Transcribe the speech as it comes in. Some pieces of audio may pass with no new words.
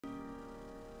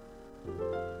Well,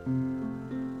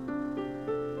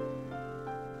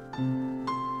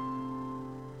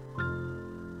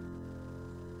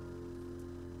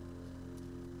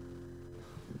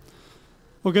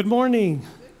 good morning.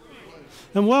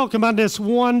 And welcome on this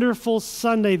wonderful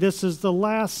Sunday. This is the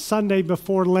last Sunday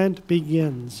before Lent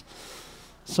begins.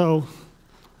 So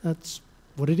that's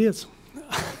what it is.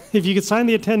 If you could sign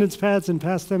the attendance pads and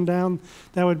pass them down,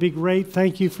 that would be great.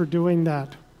 Thank you for doing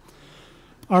that.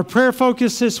 Our prayer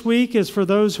focus this week is for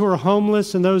those who are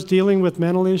homeless and those dealing with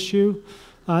mental issue.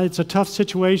 It's a tough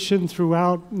situation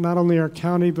throughout not only our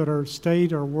county, but our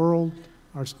state, our world,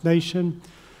 our nation.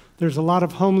 There's a lot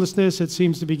of homelessness. It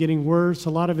seems to be getting worse. A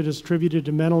lot of it is attributed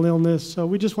to mental illness. So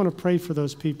we just want to pray for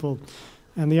those people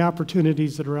and the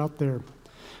opportunities that are out there.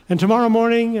 And tomorrow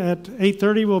morning at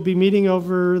 8:30, we'll be meeting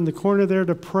over in the corner there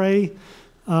to pray.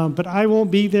 But I won't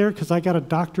be there because I got a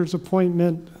doctor's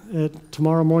appointment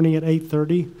tomorrow morning at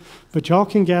 8:30. But y'all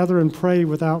can gather and pray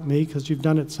without me because you've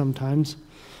done it sometimes.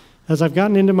 As I've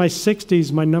gotten into my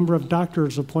 60s, my number of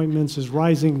doctor's appointments is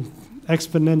rising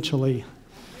exponentially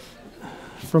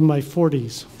from my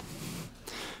 40s.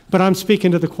 But I'm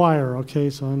speaking to the choir, okay?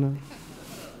 So I'm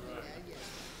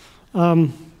not.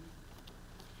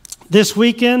 This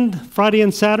weekend, Friday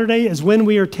and Saturday, is when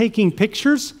we are taking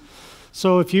pictures.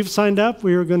 So if you've signed up,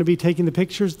 we are going to be taking the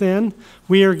pictures then.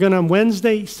 We are going to, on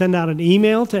Wednesday, send out an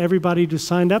email to everybody who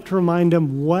signed up to remind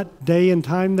them what day and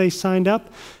time they signed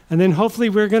up. And then hopefully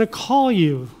we're going to call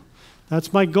you.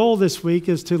 That's my goal this week,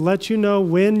 is to let you know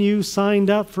when you signed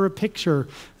up for a picture.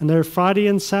 And they're Friday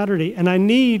and Saturday. And I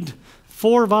need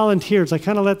 4 volunteers. I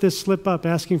kind of let this slip up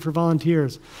asking for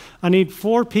volunteers. I need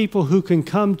 4 people who can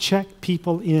come check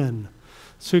people in.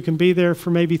 So who can be there for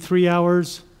maybe 3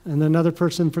 hours, and another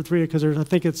person for 3, because I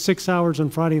think it's 6 hours on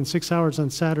Friday and 6 hours on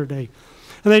Saturday.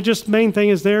 And they just, main thing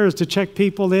is there is to check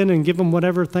people in and give them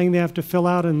whatever thing they have to fill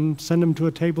out and send them to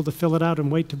a table to fill it out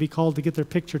and wait to be called to get their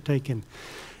picture taken.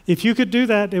 If you could do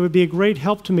that, it would be a great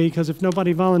help to me, because if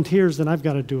nobody volunteers, then I've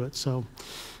got to do it. So,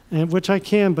 which I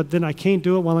can, but then I can't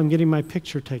do it while I'm getting my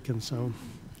picture taken. So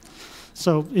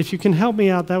if you can help me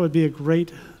out, that would be a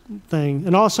great thing.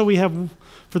 And also we have,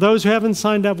 for those who haven't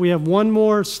signed up, we have one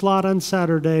more slot on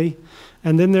Saturday.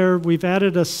 And then we've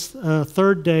added a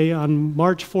third day on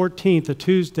March 14th, a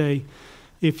Tuesday.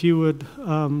 If you would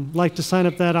like to sign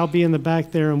up that, I'll be in the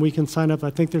back there and we can sign up. I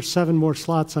think there's 7 more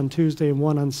slots on Tuesday and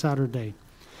 1 on Saturday.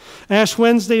 Ash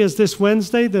Wednesday is this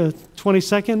Wednesday, the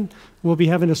 22nd. We'll be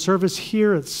having a service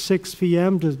here at 6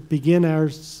 p.m. to begin our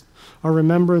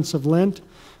remembrance of Lent.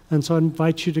 And so I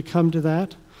invite you to come to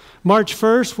that. March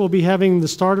 1st, we'll be having the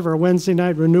start of our Wednesday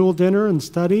night renewal dinner and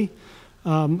study.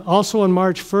 Also on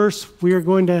March 1st, we are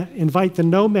going to invite the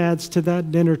nomads to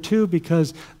that dinner too,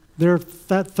 because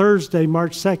that Thursday,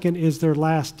 March 2nd, is their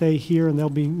last day here, and they'll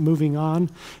be moving on.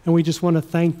 And we just want to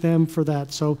thank them for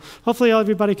that. So hopefully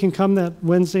everybody can come that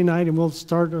Wednesday night, and we'll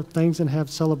start our things and have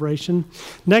celebration.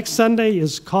 Next Sunday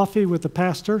is coffee with the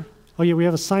pastor. Oh, yeah, we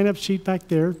have a sign-up sheet back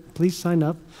there. Please sign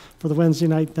up for the Wednesday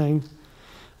night thing.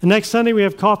 And next Sunday, we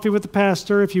have coffee with the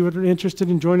pastor. If you are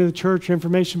interested in joining the church, or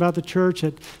information about the church,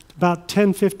 at about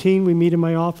 10:15, we meet in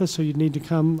my office, so you'd need to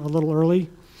come a little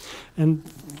early. And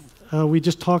we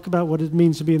just talk about what it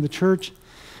means to be in the church.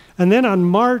 And then on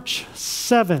March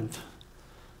 7th,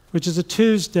 which is a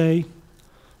Tuesday,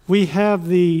 we have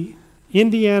the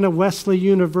Indiana Wesley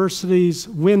University's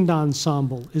wind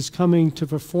ensemble is coming to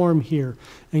perform here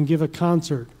and give a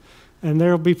concert. And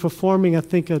they'll be performing, I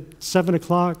think, at 7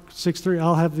 o'clock, 6:30.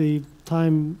 I'll have the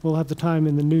time, we'll have the time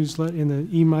in the newsletter, in the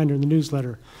e-minder, in the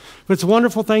newsletter. But it's a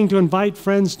wonderful thing to invite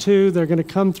friends to. They're going to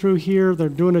come through here. They're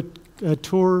doing a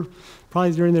tour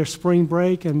probably during their spring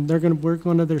break, and they're going to work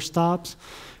one of their stops.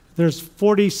 There's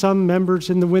 40-some members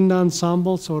in the wind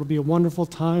ensemble, so it'll be a wonderful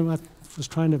time. I was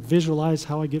trying to visualize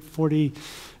how I get 40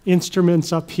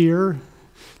 instruments up here.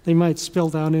 They might spill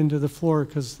down into the floor,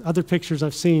 because other pictures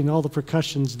I've seen, all the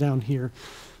percussion's down here.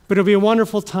 But it'll be a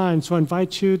wonderful time, so I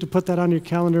invite you to put that on your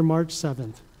calendar, March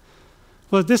 7th.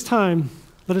 Well, at this time,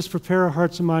 let us prepare our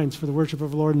hearts and minds for the worship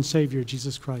of our Lord and Savior,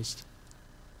 Jesus Christ.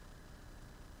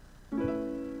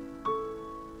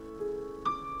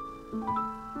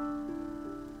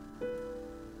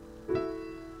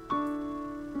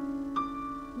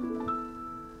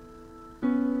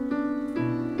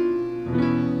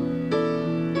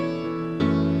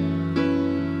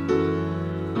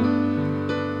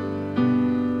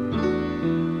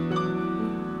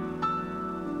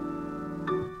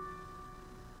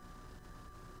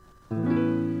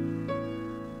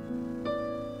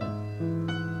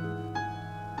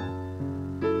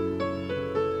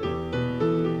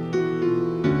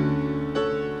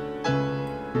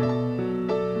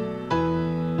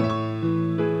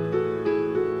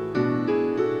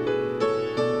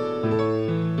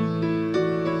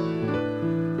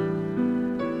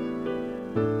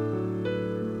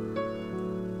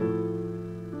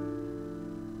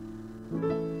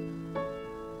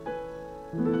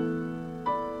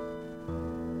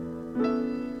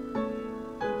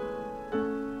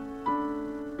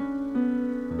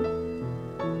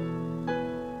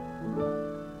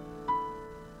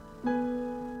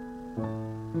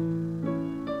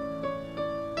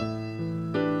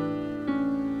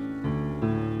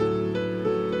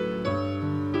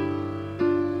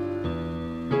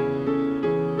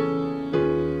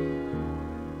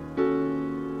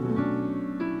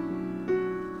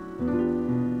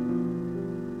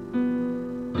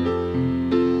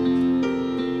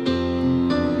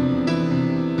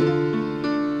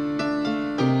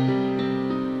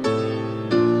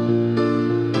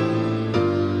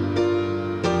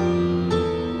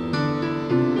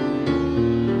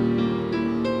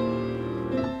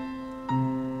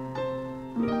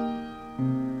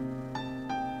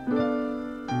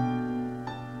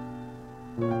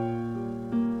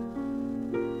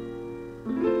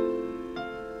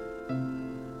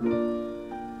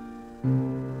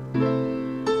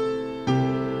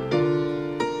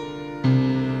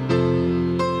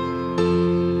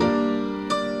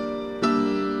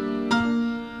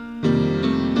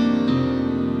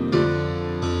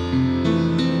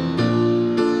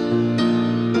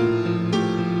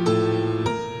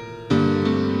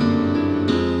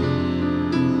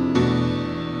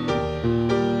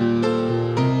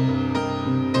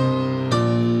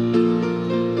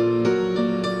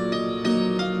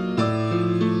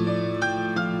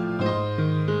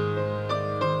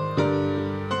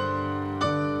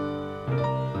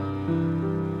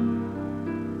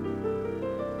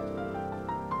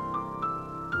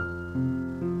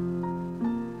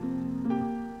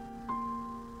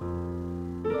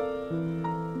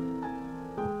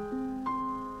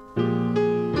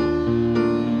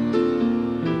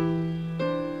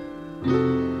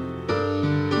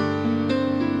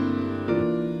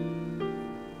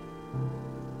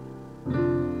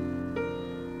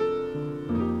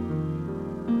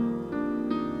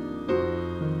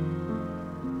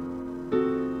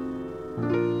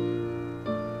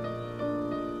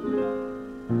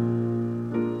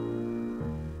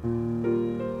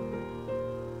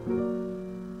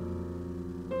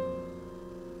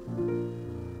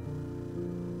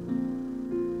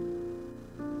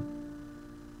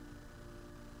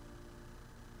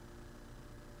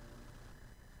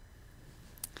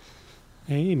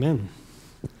 Amen.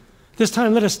 This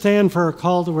time, let us stand for our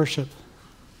call to worship.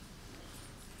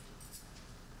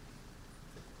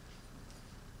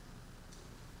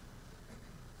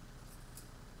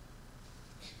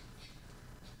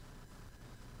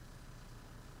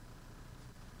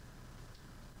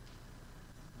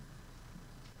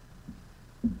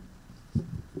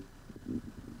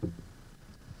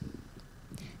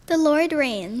 The Lord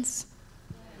reigns.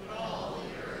 Let all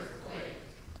the earth quake.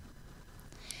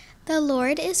 The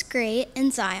Lord is great in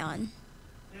Zion.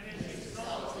 And is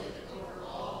exalted over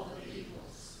all the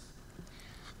peoples.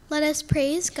 Let us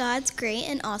praise God's great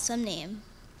and awesome name.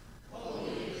 Holy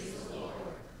is the Lord.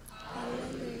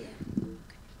 Hallelujah.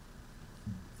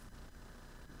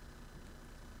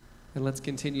 And let's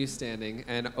continue standing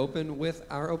and open with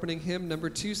our opening hymn, number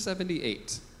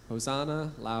 278,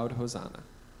 Hosanna, Loud Hosanna.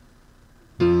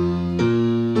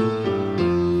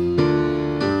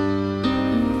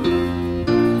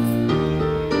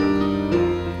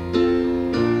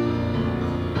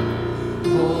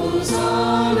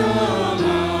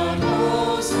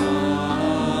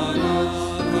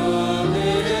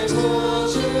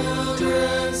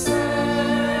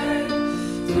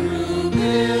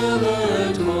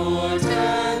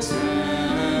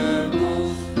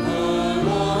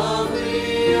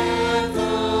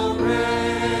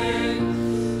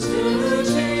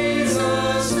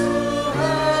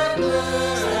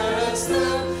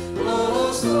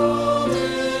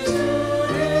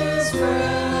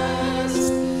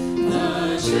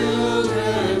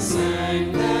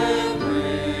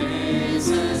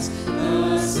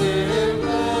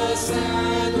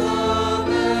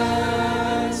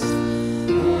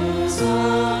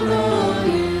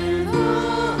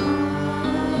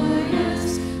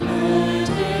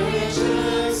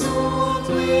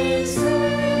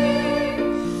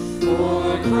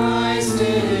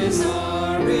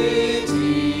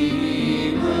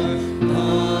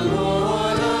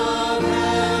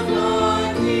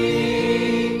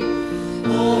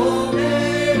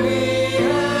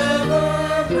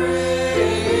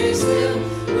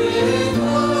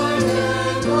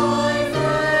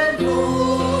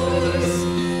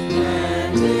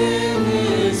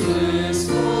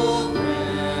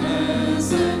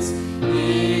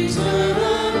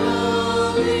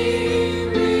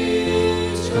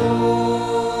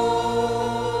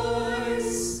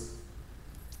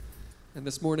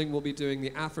 This morning we'll be doing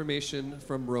the affirmation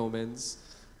from Romans.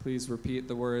 Please repeat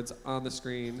the words on the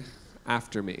screen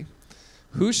after me.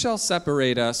 Who shall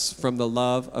separate us from the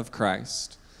love of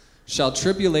Christ? Shall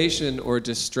tribulation or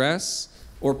distress,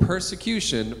 or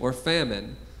persecution or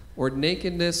famine, or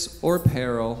nakedness or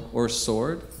peril or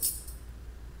sword?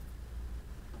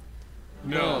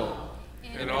 No,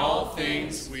 in all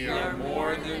things we are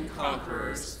more than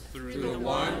conquerors through the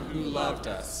one who loved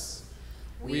us.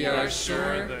 We are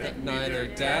sure that neither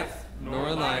death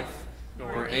nor life,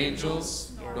 nor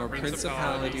angels, nor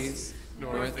principalities,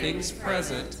 nor things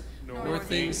present, nor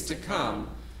things to come,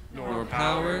 nor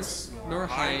powers, nor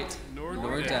height,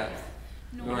 nor depth,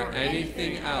 nor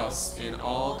anything else in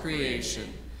all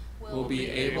creation will be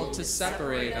able to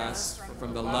separate us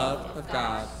from the love of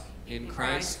God in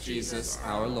Christ Jesus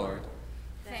our Lord.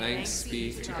 Thanks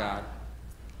be to God.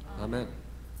 Amen.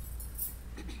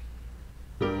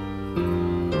 Before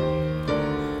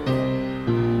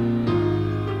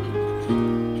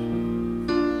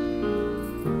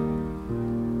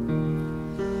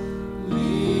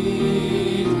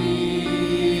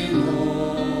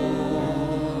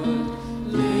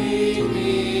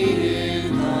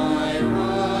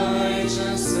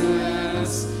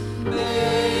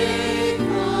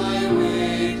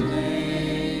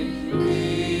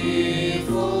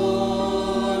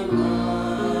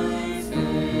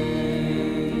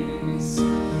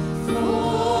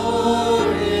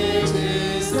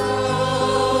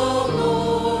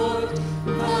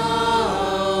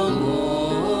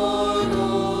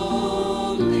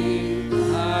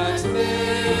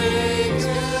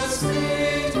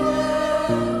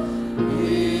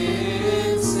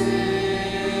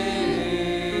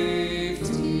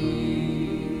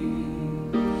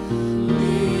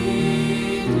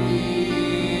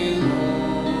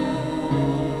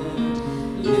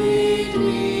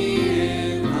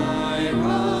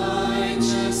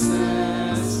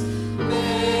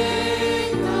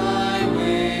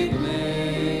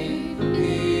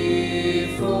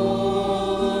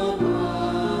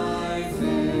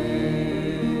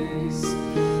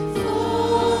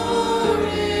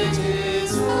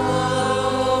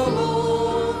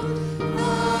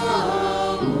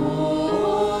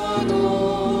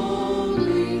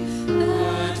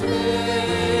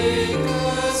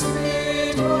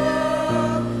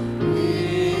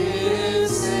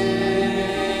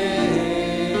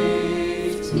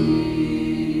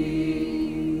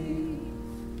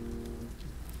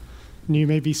And you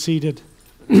may be seated.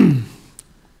 We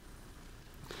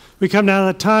come now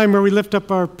to that time where we lift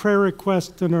up our prayer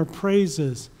requests and our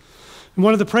praises. And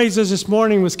one of the praises this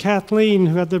morning was Kathleen,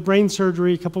 who had the brain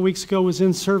surgery a couple weeks ago, was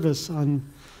in service on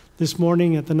this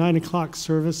morning at the 9 o'clock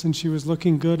service, and she was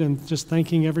looking good and just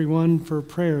thanking everyone for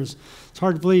prayers. It's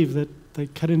hard to believe that they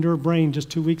cut into her brain just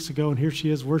 2 weeks ago, and here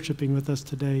she is worshiping with us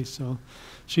today. So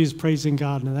she's praising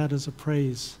God, and that is a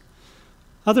praise.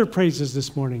 Other praises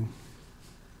this morning.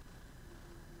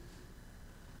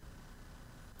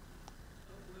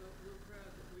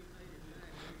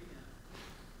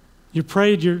 You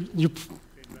prayed, you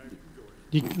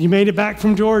made it back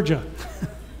from Georgia.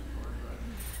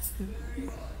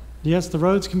 Yes, the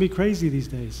roads can be crazy these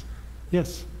days.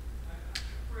 Yes.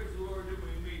 Praise the Lord that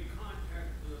we made contact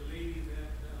with a lady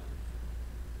that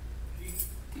she's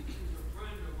a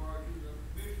friend of ours. She's a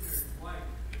missionary's wife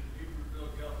in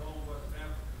Libreville, Gabon, West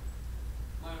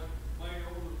Africa. My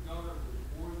oldest daughter was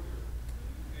born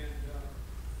there, and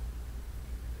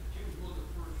she was one of the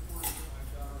first ones that my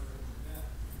daughter ever met.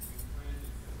 We ran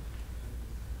into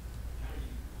a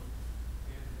tiny one,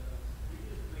 and we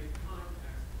just made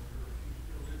contact with her. She's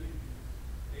still living.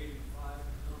 85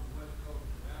 on the west coast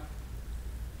of Africa.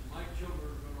 My children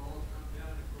are going to all come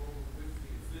down and go over with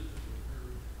me and visit with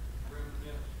her,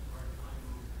 reminisce our time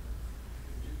over there.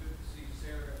 It's good to see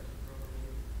Sarah as a brother.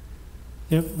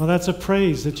 Yep. Well, that's a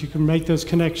praise that you can make those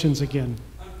connections again.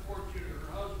 Unfortunately,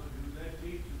 her husband, who led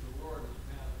me to the Lord, is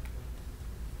passed.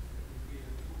 But it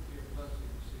would be a blessing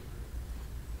to see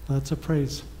her. That's a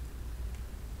praise.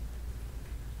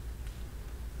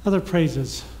 Other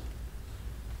praises.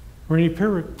 Or any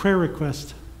prayer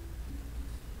request?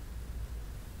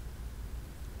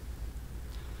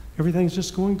 Everything's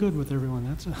just going good with everyone.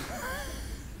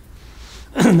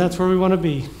 That's where we want to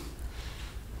be.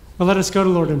 Well, let us go to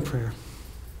Lord in prayer.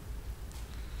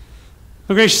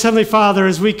 Oh, gracious Heavenly Father,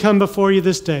 as we come before you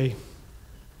this day,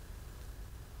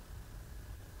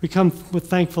 we come with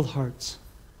thankful hearts.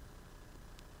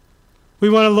 We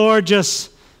want to, Lord,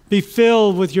 just be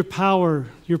filled with your power,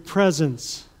 your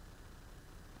presence.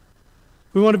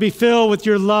 We want to be filled with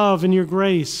your love and your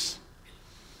grace.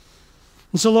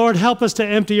 And so, Lord, help us to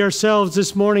empty ourselves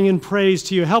this morning in praise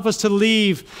to you. Help us to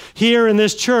leave here in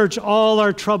this church all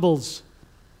our troubles,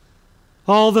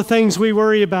 all the things we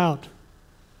worry about,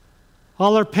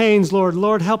 all our pains, Lord.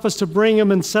 Lord, help us to bring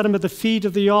them and set them at the feet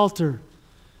of the altar,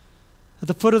 at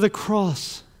the foot of the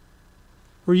cross,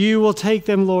 where you will take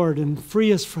them, Lord, and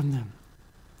free us from them,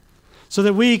 so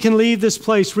that we can leave this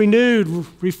place renewed,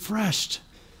 refreshed,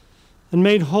 and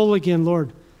made whole again,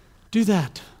 Lord. Do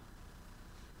that.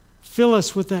 Fill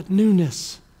us with that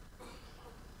newness.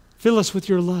 Fill us with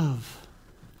your love.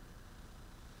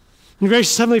 And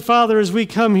gracious Heavenly Father, as we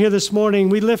come here this morning,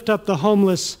 we lift up the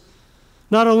homeless,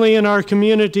 not only in our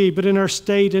community, but in our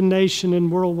state and nation and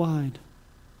worldwide.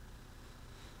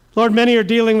 Lord, many are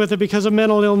dealing with it because of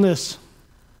mental illness.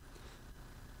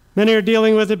 Many are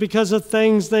dealing with it because of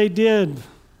things they did.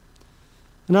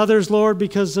 And others, Lord,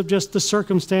 because of just the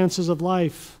circumstances of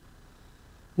life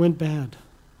went bad.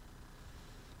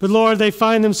 But Lord, they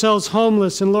find themselves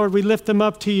homeless, and Lord, we lift them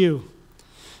up to you.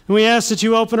 And we ask that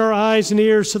you open our eyes and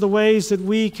ears to the ways that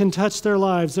we can touch their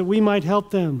lives, that we might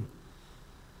help them.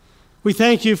 We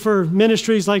thank you for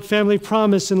ministries like Family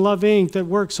Promise and Love Inc. that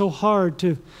work so hard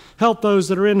to help those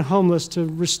that are in homeless, to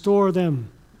restore them.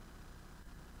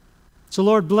 So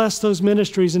Lord, bless those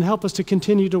ministries and help us to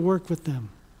continue to work with them.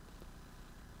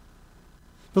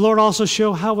 But Lord, also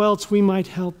show how else we might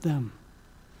help them.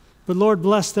 But Lord,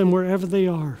 bless them wherever they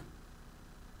are.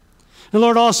 And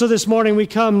Lord, also this morning we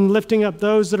come lifting up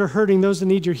those that are hurting, those that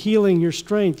need your healing, your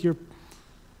strength, your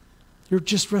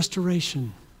just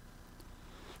restoration.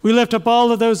 We lift up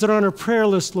all of those that are on our prayer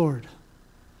list, Lord.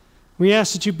 We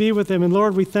ask that you be with them. And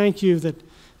Lord, we thank you that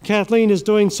Kathleen is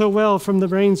doing so well from the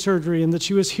brain surgery and that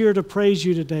she was here to praise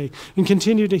you today and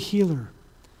continue to heal her.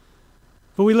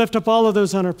 But we lift up all of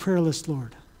those on our prayer list,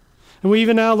 Lord. And we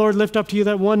even now, Lord, lift up to you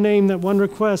that one name, that one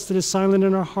request that is silent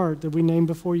in our heart that we name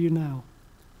before you now.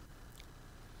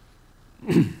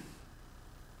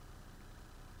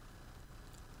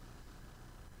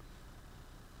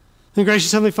 And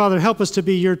gracious Heavenly Father, help us to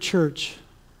be your church,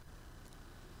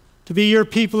 to be your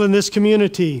people in this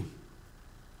community.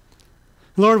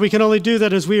 Lord, we can only do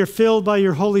that as we are filled by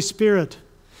your Holy Spirit.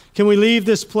 Can we leave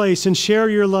this place and share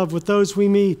your love with those we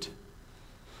meet?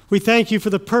 We thank you for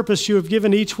the purpose you have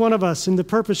given each one of us and the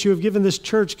purpose you have given this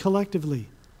church collectively.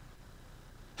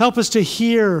 Help us to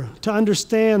hear, to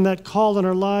understand that call in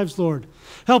our lives, Lord.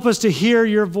 Help us to hear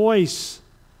your voice,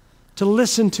 to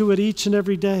listen to it each and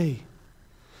every day,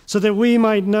 so that we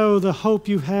might know the hope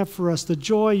you have for us, the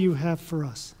joy you have for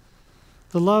us,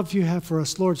 the love you have for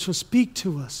us, Lord. So speak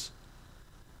to us.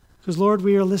 Because, Lord,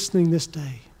 we are listening this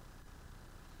day.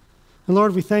 And,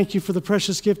 Lord, we thank you for the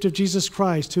precious gift of Jesus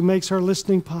Christ, who makes our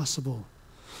listening possible,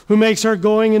 who makes our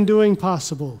going and doing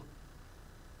possible,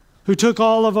 who took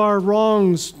all of our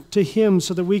wrongs to him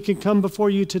so that we can come before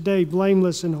you today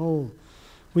blameless and whole.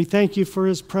 We thank you for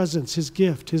his presence, his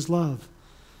gift, his love.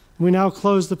 And we now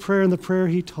close the prayer in the prayer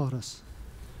he taught us.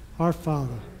 Our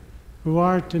Father, who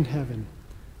art in heaven,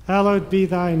 hallowed be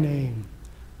thy name.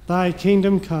 Thy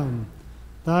kingdom come,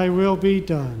 thy will be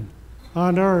done,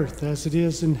 on earth as it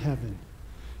is in heaven.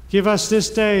 Give us this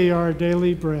day our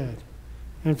daily bread,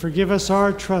 and forgive us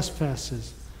our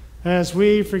trespasses, as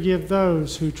we forgive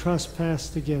those who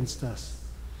trespass against us.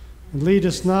 And lead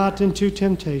us not into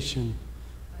temptation,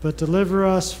 but deliver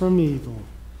us from evil.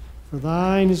 For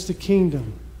thine is the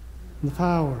kingdom, and the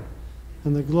power,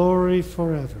 and the glory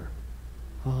forever.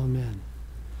 Amen.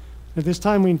 At this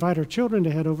time, we invite our children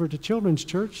to head over to Children's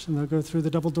Church, and they'll go through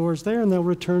the double doors there, and they'll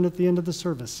return at the end of the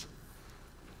service.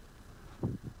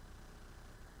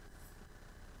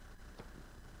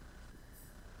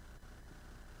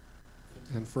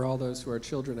 And for all those who are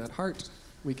children at heart,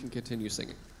 we can continue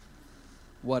singing.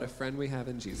 What a Friend We Have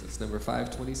in Jesus, number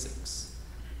 526.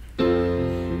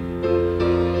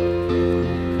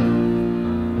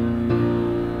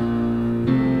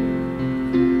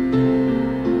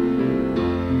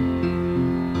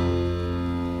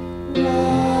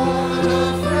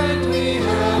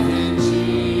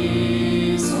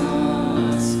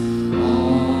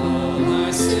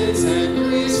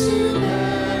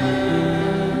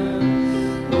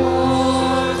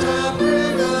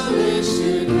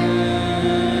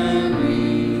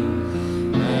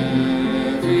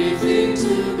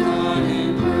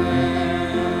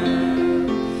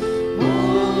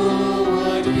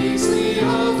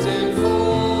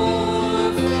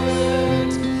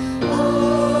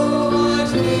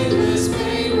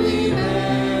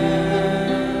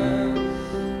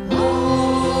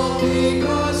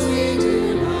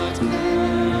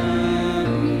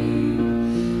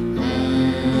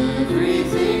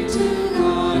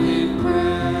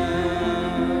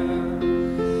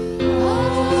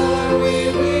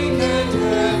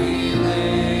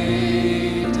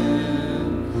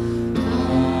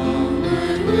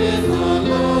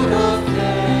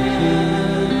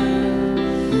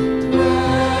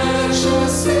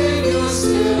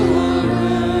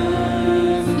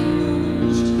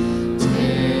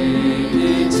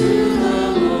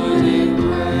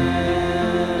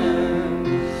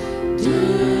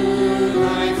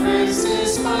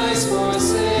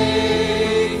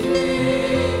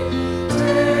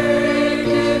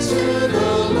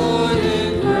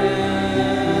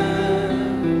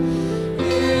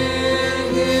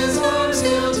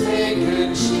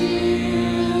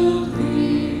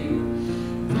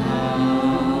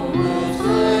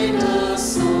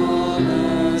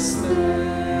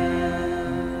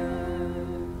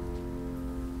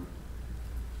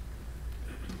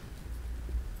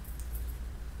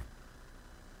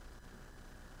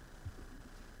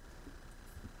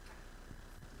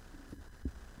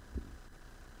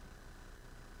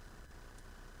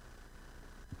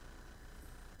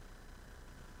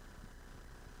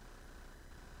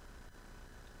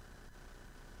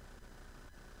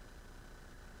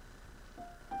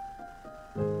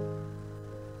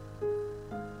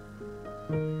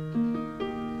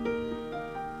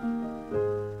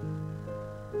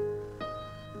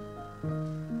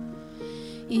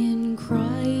 In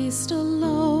Christ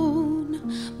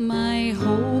alone, my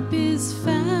hope is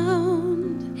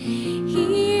found.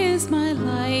 He is my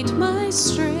light, my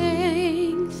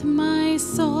strength, my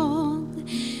song.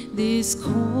 This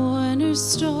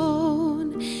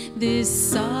cornerstone,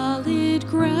 this solid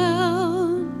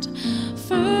ground,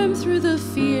 firm through the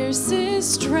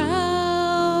fiercest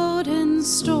drought and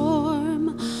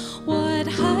storm. What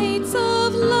heights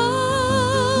of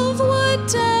love, what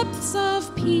depths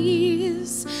of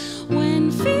peace,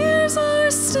 when fears are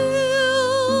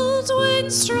stilled, when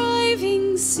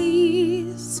striving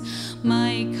cease.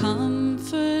 My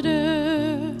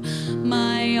comforter,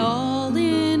 my all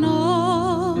in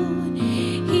all,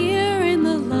 here in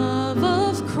the love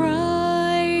of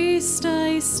Christ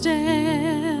I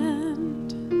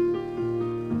stand.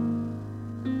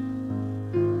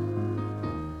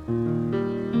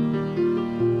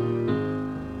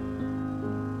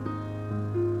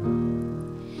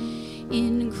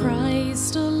 In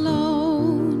Christ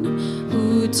alone,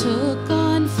 who took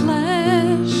on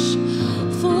flesh,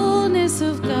 fullness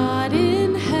of God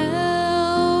in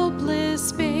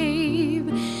helpless babe,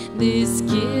 this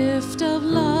gift of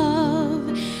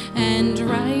love and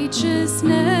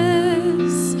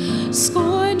righteousness, scorn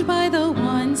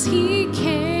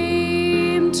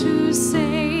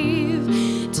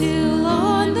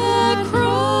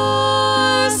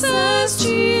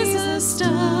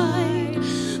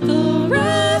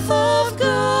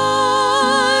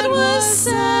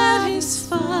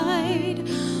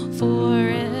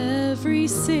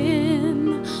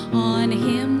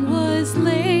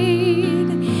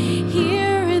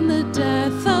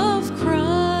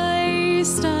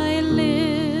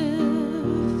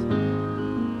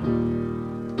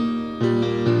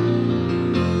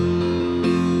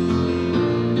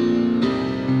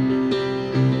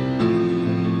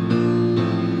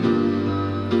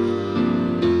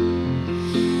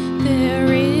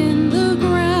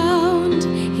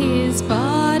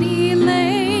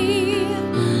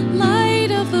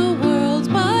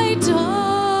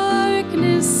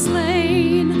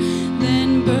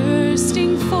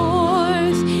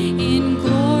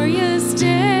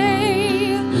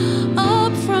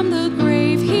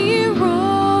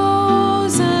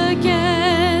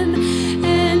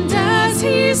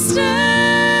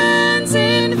stands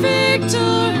in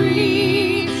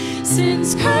victory.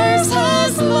 Since curse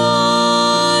has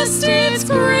lost its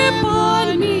grip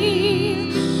on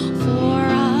me, for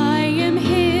I am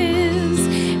his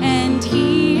and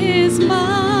he is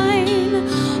mine,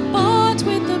 bought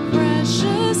with the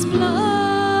precious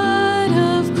blood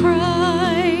of Christ.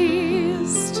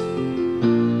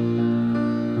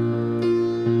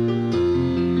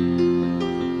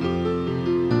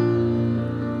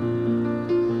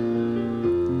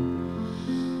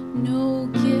 No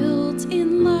guilt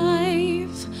in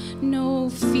life, no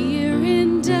fear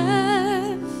in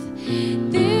death.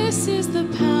 This is the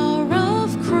power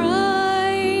of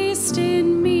Christ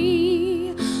in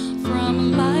me.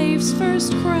 From life's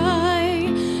first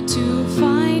cry to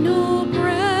final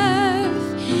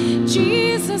breath,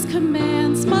 Jesus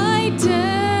commands my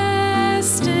destiny.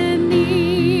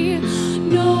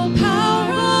 No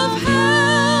power of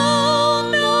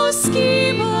hell, no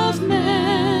scheme of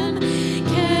man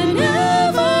can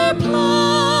ever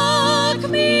pluck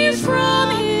me from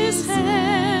his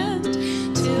hand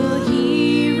till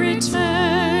he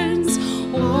returns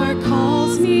or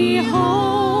calls me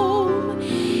home.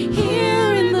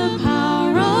 Here in the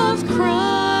power of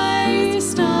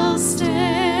Christ I'll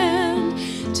stand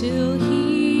till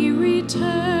he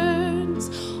returns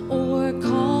or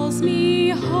calls me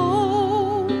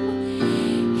home.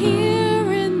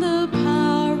 Here in the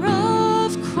power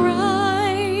of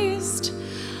Christ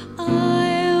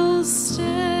I'll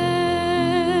stand.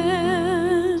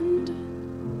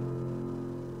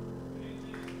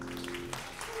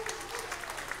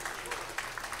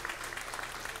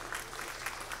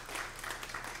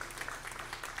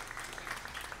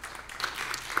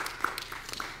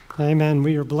 Amen.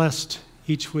 We are blessed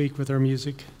each week with our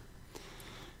music.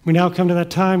 We now come to that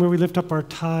time where we lift up our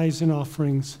tithes and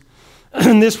offerings.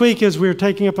 And this week, as we're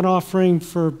taking up an offering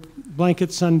for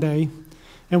Blanket Sunday,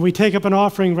 and we take up an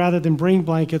offering rather than bring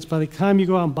blankets, by the time you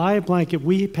go out and buy a blanket,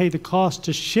 we pay the cost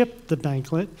to ship the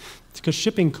blanket, because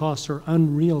shipping costs are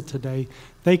unreal today.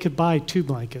 They could buy 2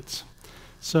 blankets,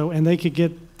 and they could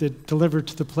get it delivered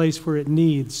to the place where it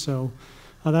needs. So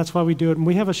that's why we do it. And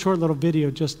we have a short little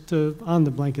video just on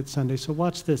the Blanket Sunday. So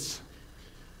watch this.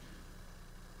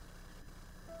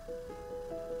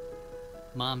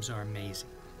 Moms are amazing.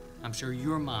 I'm sure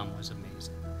your mom was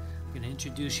amazing. I'm going to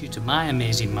introduce you to my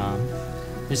amazing mom.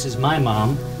 This is my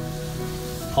mom,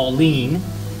 Pauline.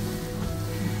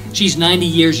 She's 90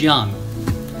 years young.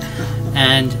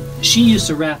 And she used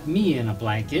to wrap me in a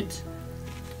blanket.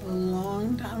 A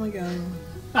long time ago.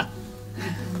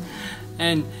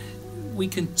 And we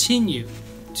continue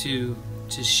to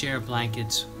share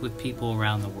blankets with people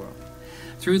around the world.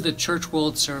 Through the Church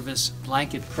World Service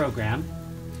blanket program,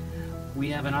 we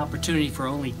have an opportunity for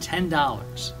only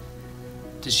 $10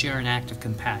 to share an act of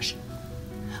compassion.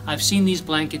 I've seen these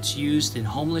blankets used in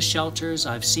homeless shelters.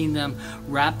 I've seen them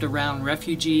wrapped around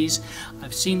refugees.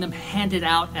 I've seen them handed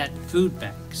out at food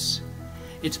banks.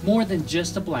 It's more than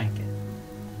just a blanket.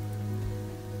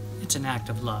 It's an act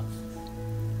of love.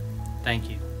 Thank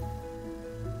you.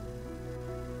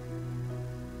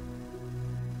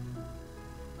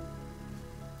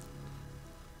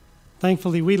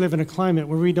 Thankfully, we live in a climate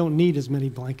where we don't need as many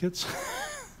blankets.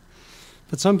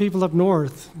 But some people up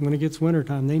north, when it gets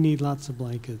wintertime, they need lots of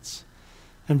blankets.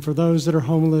 And for those that are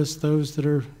homeless, those that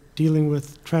are dealing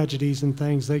with tragedies and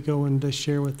things, they go and they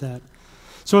share with that.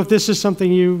 So if this is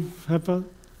something you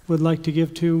would like to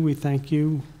give to, we thank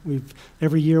you.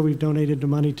 Every year we've donated the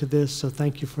money to this, so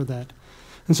thank you for that.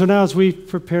 And so now as we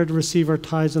prepare to receive our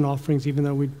tithes and offerings, even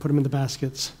though we put them in the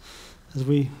baskets,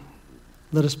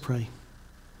 let us pray.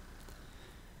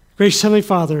 Gracious Heavenly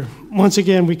Father, once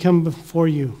again we come before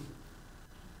you,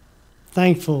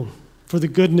 thankful for the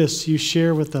goodness you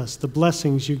share with us, the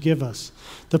blessings you give us,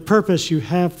 the purpose you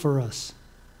have for us,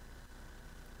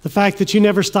 the fact that you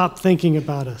never stop thinking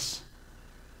about us.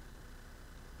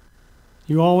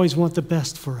 You always want the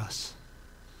best for us,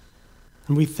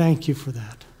 and we thank you for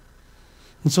that.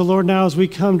 And so, Lord, now as we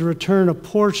come to return a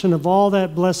portion of all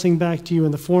that blessing back to you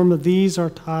in the form of these, our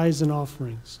tithes and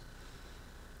offerings,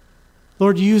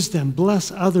 Lord, use them,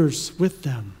 bless others with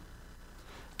them.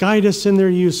 Guide us in their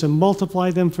use and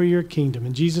multiply them for your kingdom.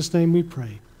 In Jesus' name we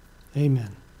pray.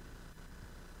 Amen.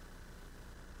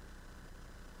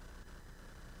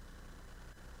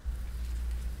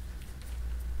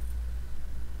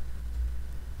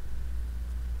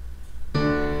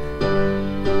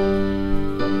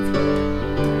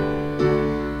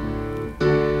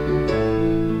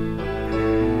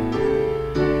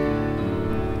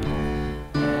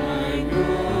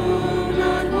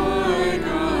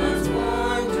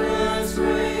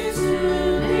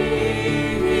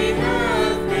 He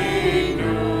hath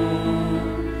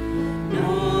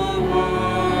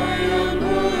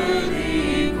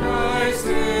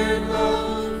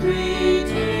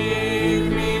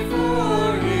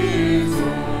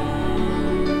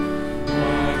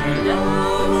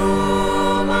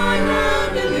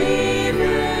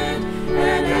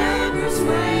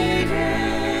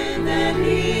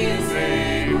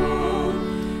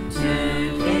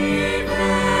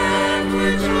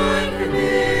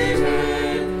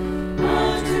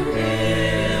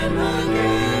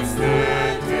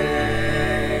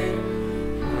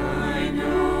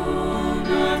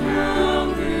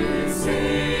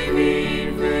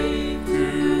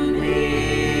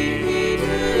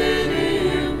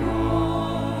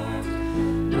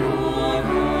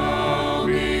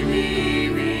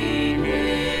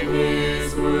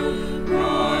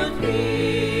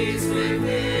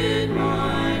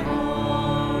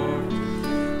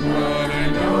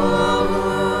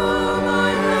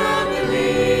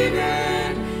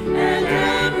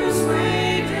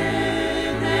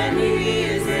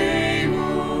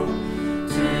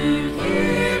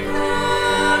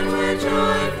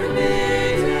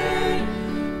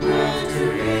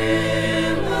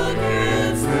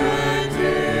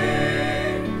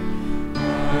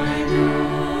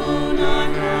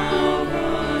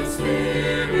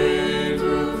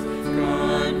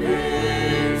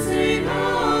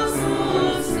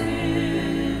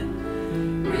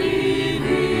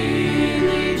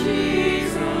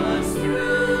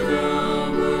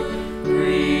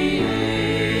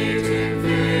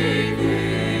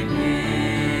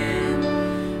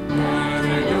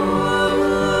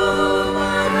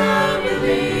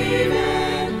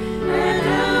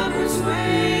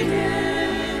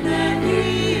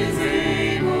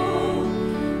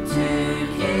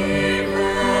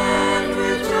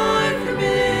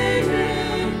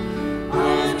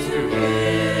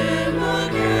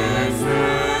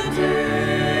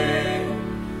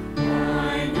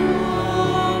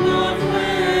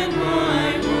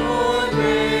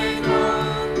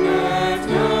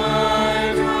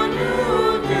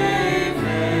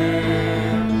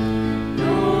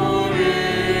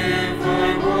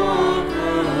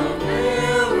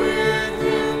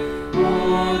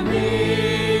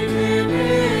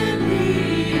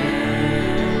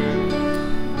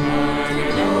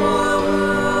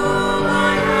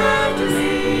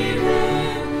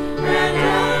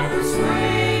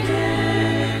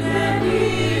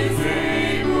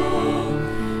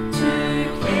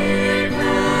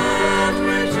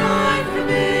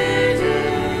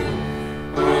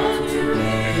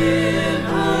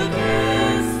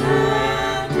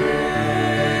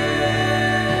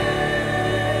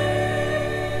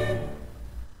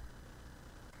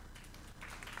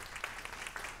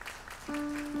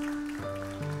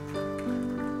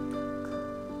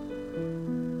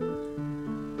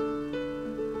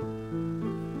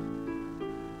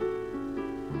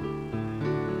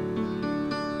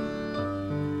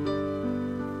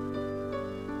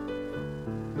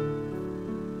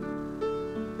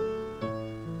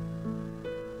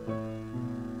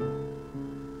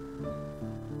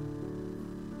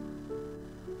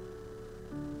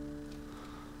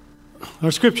Our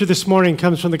scripture this morning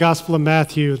comes from the Gospel of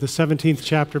Matthew, the 17th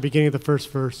chapter, beginning of the first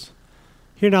verse.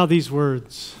 Hear now these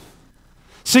words.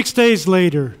 6 days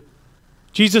later,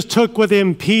 Jesus took with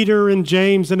him Peter and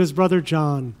James and his brother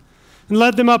John, and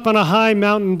led them up on a high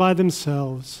mountain by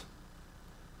themselves.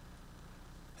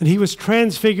 And he was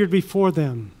transfigured before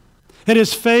them, and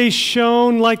his face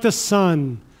shone like the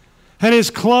sun, and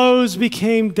his clothes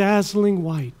became dazzling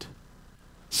white.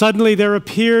 Suddenly there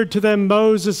appeared to them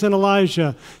Moses and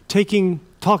Elijah talking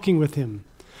with him.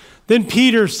 Then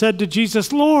Peter said to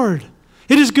Jesus, "Lord,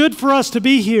 it is good for us to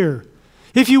be here.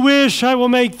 If you wish, I will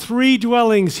make 3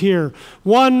 dwellings here,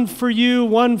 one for you,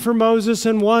 one for Moses,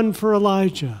 and one for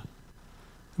Elijah."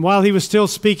 And while he was still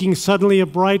speaking, suddenly a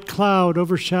bright cloud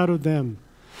overshadowed them.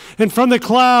 And from the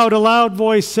cloud a loud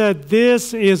voice said,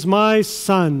 "This is my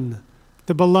Son,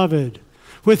 the beloved,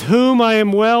 with whom I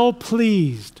am well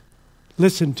pleased.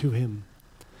 Listen to him."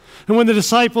 And when the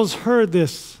disciples heard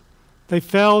this, they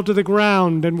fell to the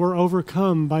ground and were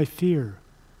overcome by fear.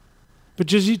 But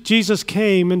Jesus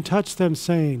came and touched them,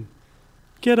 saying,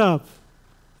 "Get up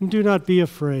and do not be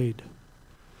afraid."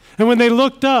 And when they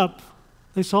looked up,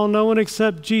 they saw no one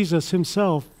except Jesus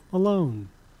himself alone.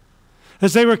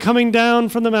 As they were coming down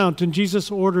from the mountain, Jesus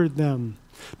ordered them,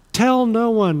 "Tell no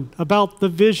one about the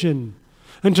vision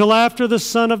until after the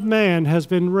Son of Man has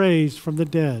been raised from the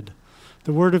dead."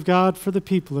 The word of God for the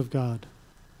people of God.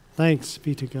 Thanks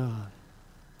be to God.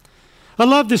 I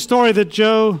love this story that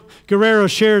Jo Guerrero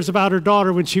shares about her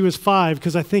daughter when she was 5,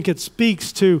 because I think it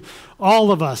speaks to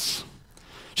all of us.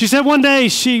 She said one day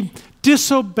she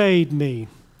disobeyed me,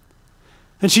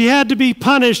 and she had to be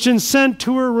punished and sent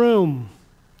to her room.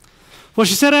 Well,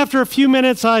 she said after a few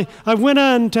minutes, I went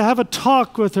on to have a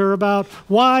talk with her about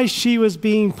why she was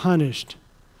being punished.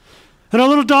 And her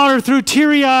little daughter, through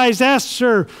teary eyes, asked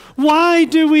her, "Why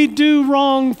do we do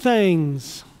wrong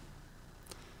things?"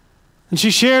 And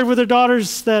she shared with her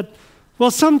daughters that,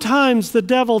 well, sometimes the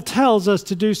devil tells us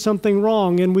to do something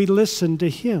wrong and we listen to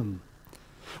him.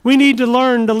 We need to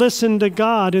learn to listen to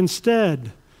God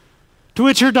instead. To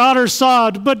which her daughter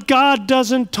sobbed, "But God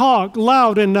doesn't talk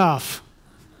loud enough."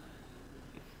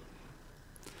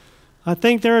 I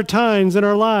think there are times in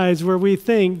our lives where we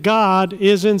think God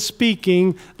isn't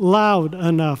speaking loud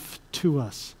enough to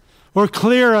us or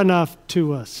clear enough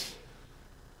to us.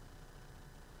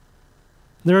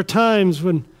 There are times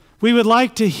when we would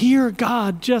like to hear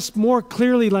God just more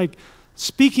clearly, like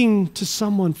speaking to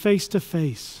someone face to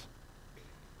face.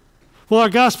 Well, our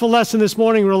gospel lesson this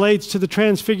morning relates to the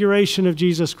transfiguration of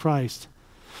Jesus Christ.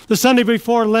 The Sunday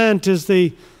before Lent is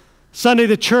the Sunday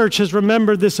the church has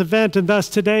remembered this event, and thus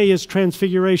today is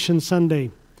Transfiguration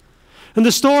Sunday. And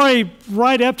the story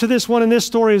right up to this one in this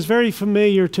story is very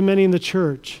familiar to many in the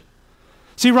church.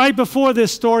 See, right before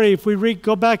this story, if we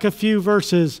go back a few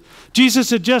verses, Jesus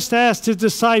had just asked his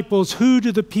disciples, "Who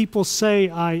do the people say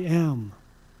I am?"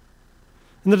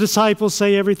 And the disciples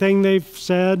say everything they've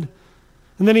said.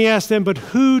 And then he asked them, "But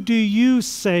who do you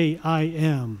say I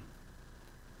am?"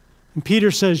 And Peter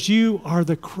says, "You are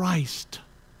the Christ."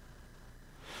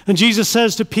 And Jesus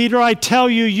says to Peter, "I tell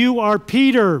you, you are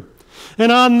Peter,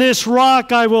 and on this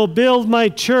rock I will build my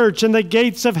church, and the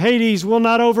gates of Hades will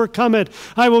not overcome it.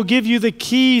 I will give you the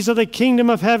keys of the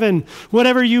kingdom of heaven.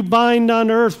 Whatever you bind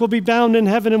on earth will be bound in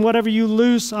heaven, and whatever you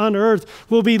loose on earth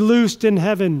will be loosed in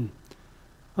heaven."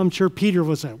 I'm sure Peter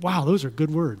was like, "Wow, those are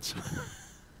good words."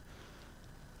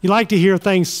 You like to hear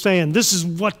things saying, "This is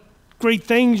what great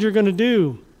things you're going to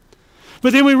do."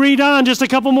 But then we read on just a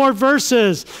couple more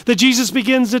verses that Jesus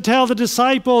begins to tell the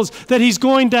disciples that he's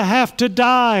going to have to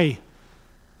die.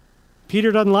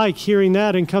 Peter doesn't like hearing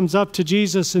that and comes up to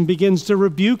Jesus and begins to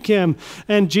rebuke him.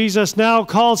 And Jesus now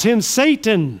calls him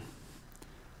Satan.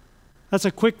 That's a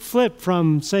quick flip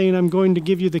from saying, "I'm going to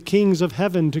give you the kings of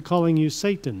heaven," to calling you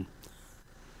Satan.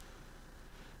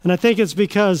 And I think it's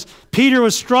because Peter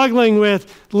was struggling with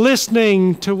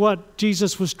listening to what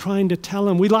Jesus was trying to tell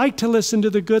him. We like to listen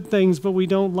to the good things, but we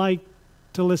don't like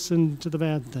to listen to the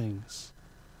bad things.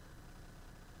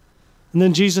 And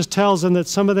then Jesus tells them that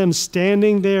some of them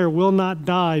standing there will not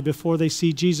die before they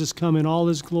see Jesus come in all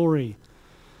his glory.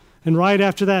 And right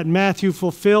after that, Matthew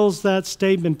fulfills that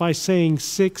statement by saying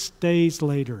 6 days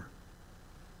later.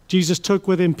 Jesus took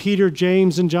with him Peter,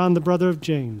 James, and John, the brother of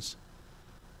James,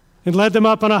 and led them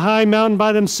up on a high mountain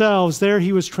by themselves. There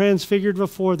he was transfigured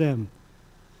before them.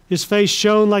 His face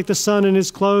shone like the sun, and his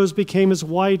clothes became as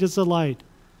white as the light.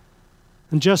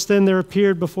 And just then there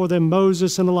appeared before them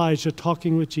Moses and Elijah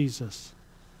talking with Jesus.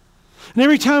 And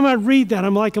every time I read that,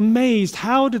 I'm like amazed.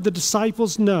 How did the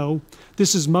disciples know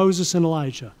this is Moses and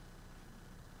Elijah?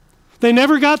 They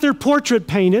never got their portrait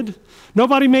painted.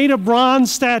 Nobody made a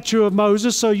bronze statue of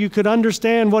Moses so you could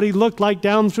understand what he looked like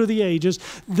down through the ages.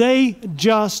 They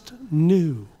just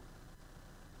knew.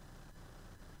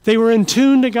 They were in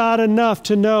tune to God enough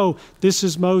to know this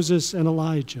is Moses and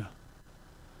Elijah.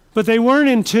 But they weren't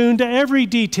in tune to every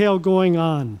detail going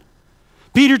on.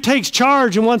 Peter takes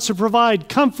charge and wants to provide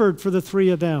comfort for the three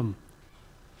of them.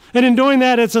 And in doing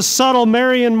that, it's a subtle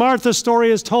Mary and Martha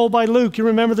story as told by Luke. You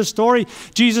remember the story?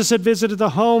 Jesus had visited the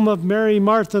home of Mary,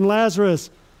 Martha, and Lazarus.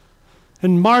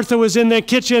 And Martha was in the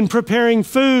kitchen preparing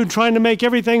food, trying to make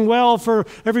everything well for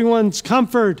everyone's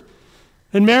comfort.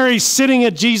 And Mary's sitting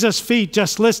at Jesus' feet,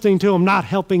 just listening to him, not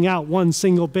helping out one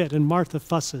single bit. And Martha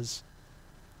fusses.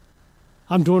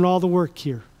 I'm doing all the work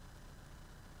here.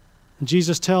 And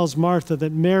Jesus tells Martha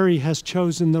that Mary has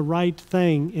chosen the right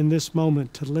thing in this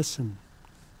moment to listen.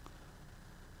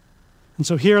 And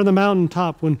so here on the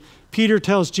mountaintop, when Peter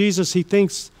tells Jesus he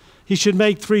thinks he should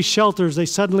make 3 shelters, they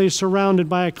suddenly are surrounded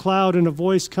by a cloud, and a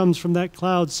voice comes from that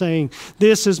cloud saying,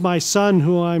 "This is my Son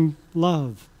who I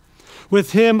love.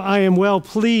 With him I am well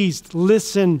pleased.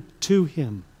 Listen to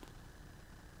him."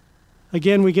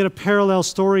 Again, we get a parallel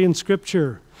story in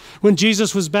Scripture. When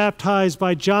Jesus was baptized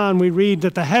by John, we read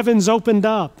that the heavens opened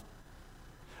up,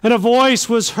 and a voice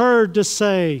was heard to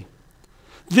say,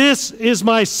 "This is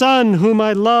my Son whom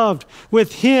I loved.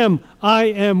 With him I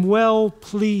am well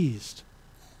pleased."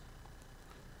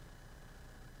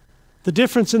 The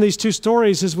difference in these two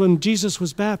stories is when Jesus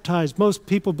was baptized, most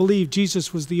people believe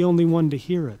Jesus was the only one to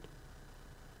hear it.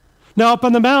 Now up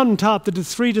on the mountaintop, the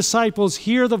 3 disciples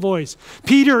hear the voice.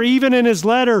 Peter, even in his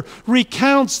letter,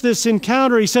 recounts this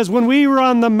encounter. He says, when we were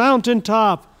on the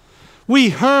mountaintop, we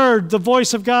heard the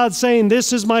voice of God saying,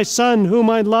 "This is my Son whom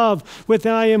I love. With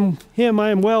him I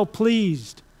am well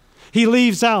pleased." He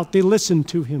leaves out the "listen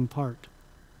to him" part.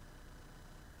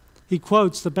 He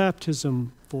quotes the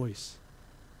baptism voice.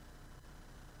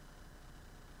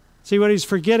 See, what he's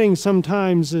forgetting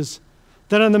sometimes is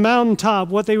that on the mountaintop,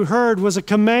 what they heard was a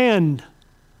command.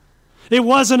 It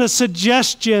wasn't a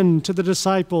suggestion to the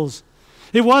disciples.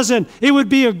 It would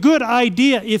be a good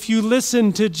idea if you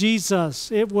listened to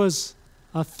Jesus. It was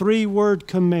a 3-word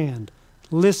command.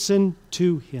 Listen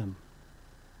to him.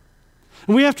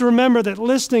 And we have to remember that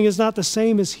listening is not the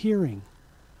same as hearing.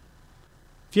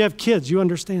 If you have kids, you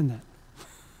understand that.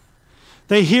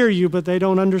 They hear you, but they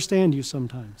don't understand you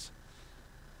sometimes.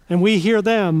 And we hear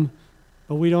them,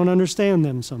 but we don't understand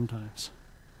them sometimes.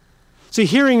 See,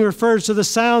 hearing refers to the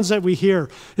sounds that we hear.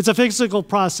 It's a physical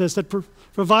process that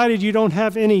provided you don't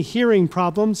have any hearing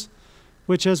problems,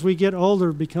 which as we get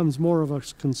older becomes more of a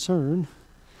concern,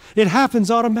 it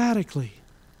happens automatically.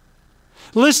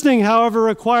 Listening, however,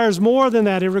 requires more than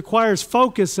that. It requires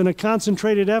focus and a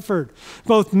concentrated effort,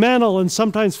 both mental and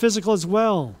sometimes physical as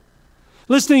well.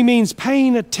 Listening means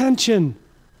paying attention,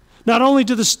 not only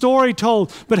to the story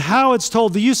told, but how it's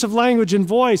told, the use of language and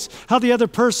voice, how the other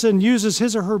person uses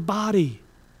his or her body.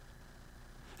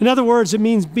 In other words, it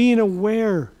means being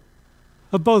aware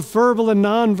of both verbal and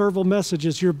nonverbal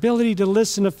messages. Your ability to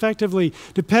listen effectively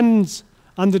depends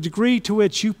on the degree to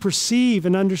which you perceive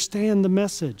and understand the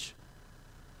message.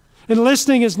 And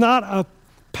listening is not a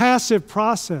passive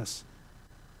process.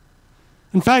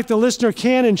 In fact, the listener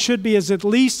can and should be at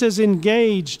least as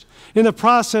engaged in the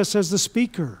process as the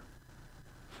speaker.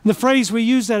 And the phrase we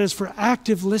use that is for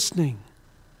active listening.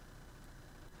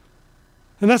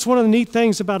 And that's one of the neat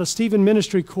things about a Stephen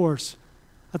ministry course.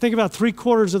 I think about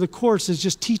 3/4 of the course is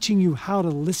just teaching you how to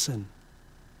listen,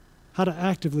 how to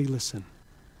actively listen.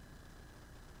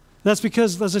 That's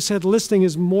because, as I said, listening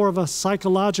is more of a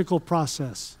psychological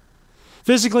process.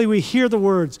 Physically, we hear the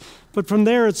words, but from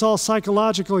there it's all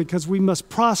psychologically because we must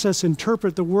process,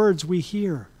 interpret the words we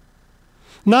hear.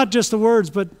 Not just the words,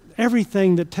 but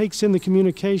everything that takes in the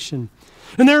communication.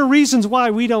 And there are reasons why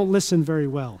we don't listen very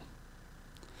well.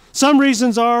 Some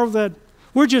reasons are that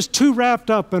we're just too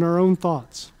wrapped up in our own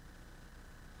thoughts.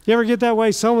 You ever get that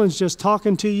way? Someone's just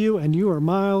talking to you and you are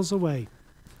miles away.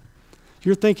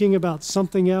 You're thinking about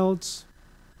something else,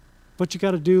 what you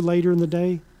got to do later in the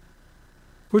day.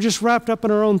 We're just wrapped up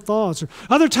in our own thoughts. Or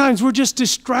other times we're just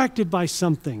distracted by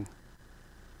something.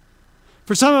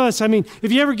 For some of us,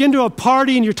 if you ever get into a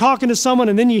party and you're talking to someone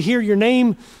and then you hear your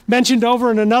name mentioned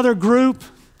over in another group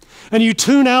and you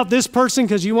tune out this person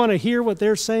because you want to hear what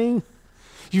they're saying,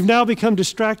 you've now become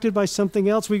distracted by something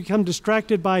else. We become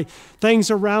distracted by things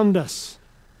around us.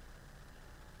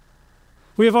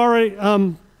 We have already,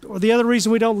 or the other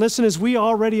reason we don't listen is we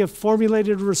already have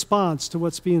formulated a response to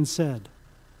what's being said.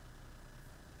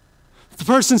 The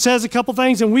person says a couple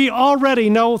things and we already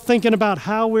know thinking about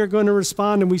how we're going to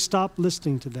respond and we stop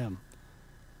listening to them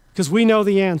because we know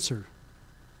the answer.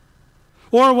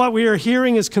 Or what we are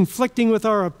hearing is conflicting with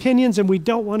our opinions and we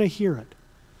don't want to hear it.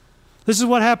 This is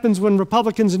what happens when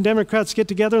Republicans and Democrats get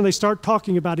together and they start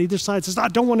talking about it. Either side says, I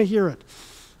don't want to hear it.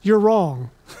 You're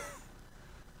wrong.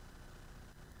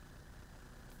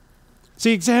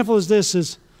 See, example is this,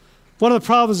 is one of the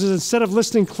problems is instead of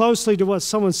listening closely to what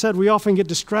someone said, we often get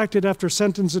distracted after a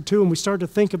sentence or two and we start to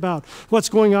think about what's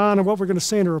going on and what we're going to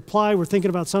say in a reply. We're thinking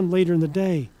about something later in the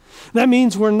day. That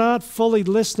means we're not fully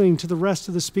listening to the rest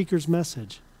of the speaker's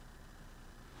message.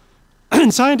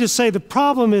 And scientists say the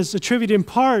problem is attributed in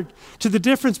part to the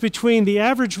difference between the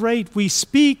average rate we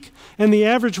speak and the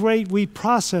average rate we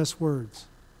process words.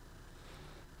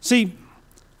 See,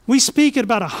 we speak at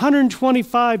about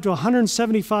 125 to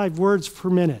 175 words per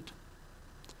minute.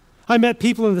 I met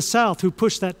people in the South who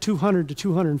pushed that 200 to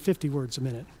 250 words a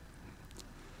minute.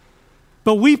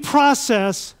 But we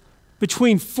process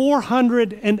between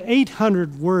 400 and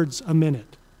 800 words a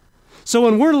minute. So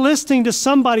when we're listening to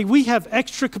somebody, we have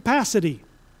extra capacity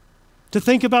to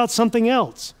think about something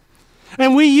else.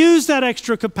 And we use that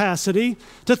extra capacity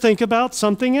to think about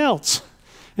something else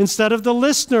instead of the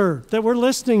listener that we're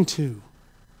listening to.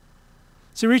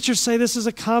 See, researchers say this is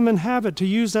a common habit, to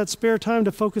use that spare time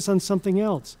to focus on something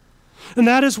else. And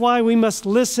that is why we must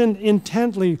listen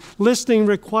intently. Listening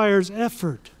requires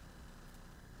effort.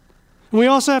 And we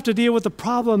also have to deal with the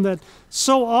problem that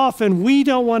so often we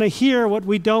don't want to hear what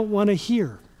we don't want to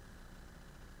hear.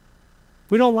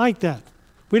 We don't like that.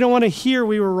 We don't want to hear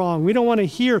we were wrong. We don't want to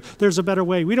hear there's a better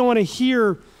way. We don't want to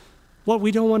hear what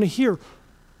we don't want to hear.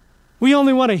 We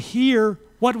only want to hear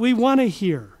what we want to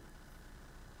hear.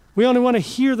 We only want to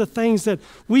hear the things that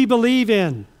we believe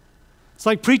in. It's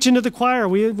like preaching to the choir.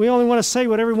 We only want to say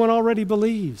what everyone already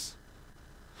believes.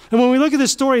 And when we look at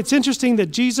this story, it's interesting that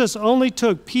Jesus only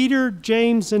took Peter,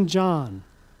 James, and John.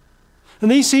 And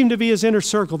these seem to be his inner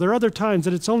circle. There are other times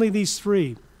that it's only these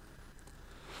three.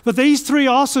 But these three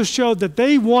also showed that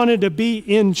they wanted to be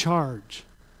in charge.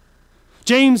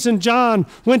 James and John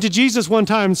went to Jesus one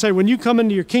time and said, when you come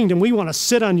into your kingdom, we want to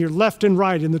sit on your left and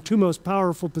right in the two most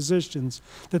powerful positions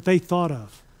that they thought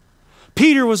of.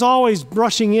 Peter was always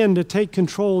rushing in to take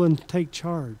control and take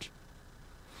charge.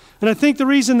 And I think the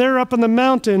reason they're up on the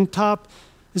mountain top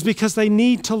is because they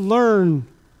need to learn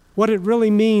what it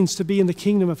really means to be in the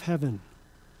kingdom of heaven,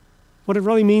 what it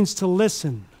really means to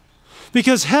listen.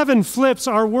 Because heaven flips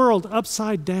our world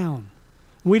upside down.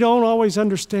 We don't always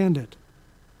understand it.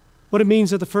 What it means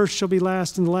that the first shall be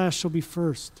last and the last shall be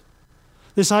first.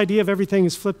 This idea of everything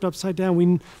is flipped upside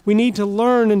down. We need to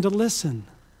learn and to listen.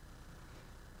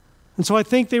 And so I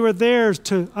think they were there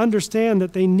to understand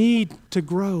that they need to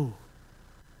grow.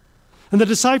 And the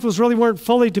disciples really weren't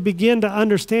fully to begin to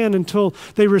understand until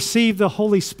they received the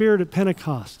Holy Spirit at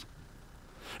Pentecost.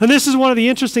 And this is one of the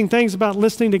interesting things about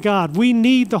listening to God. We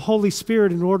need the Holy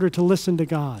Spirit in order to listen to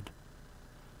God.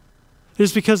 It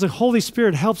is because the Holy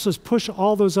Spirit helps us push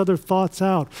all those other thoughts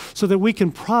out so that we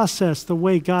can process the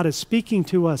way God is speaking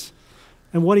to us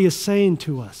and what He is saying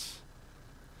to us.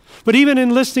 But even in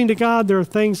listening to God, there are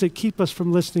things that keep us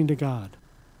from listening to God.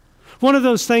 One of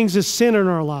those things is sin in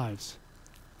our lives.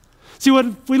 See,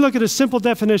 when we look at a simple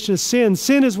definition of sin,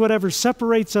 sin is whatever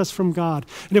separates us from God.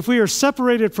 And if we are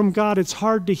separated from God, it's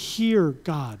hard to hear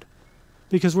God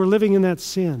because we're living in that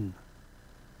sin.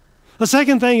 The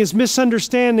second thing is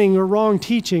misunderstanding or wrong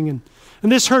teaching,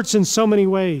 and this hurts in so many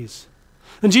ways.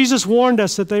 And Jesus warned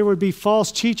us that there would be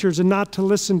false teachers and not to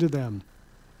listen to them.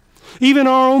 Even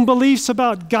our own beliefs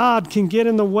about God can get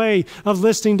in the way of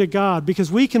listening to God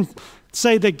because we can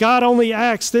say that God only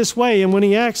acts this way, and when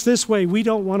He acts this way, we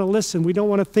don't want to listen. We don't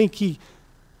want to think He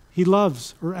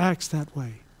loves or acts that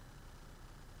way.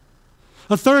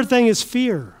 A third thing is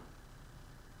fear.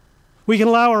 We can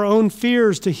allow our own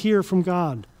fears to hear from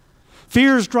God.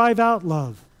 Fears drive out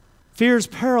love. Fears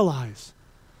paralyze.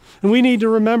 And we need to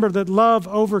remember that love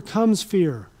overcomes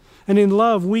fear. And in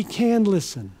love, we can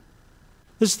listen.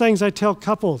 This is things I tell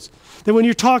couples, that when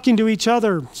you're talking to each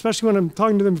other, especially when I'm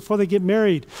talking to them before they get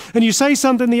married, and you say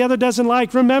something the other doesn't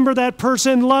like, remember that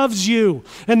person loves you.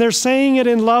 And they're saying it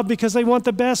in love because they want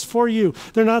the best for you.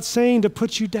 They're not saying to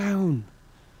put you down.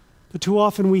 But too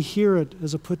often we hear it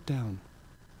as a put down.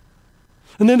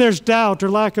 And then there's doubt or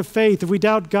lack of faith. If we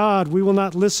doubt God, we will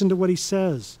not listen to what He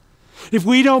says. If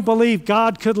we don't believe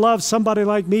God could love somebody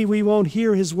like me, we won't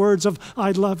hear His words of, I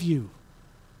love you.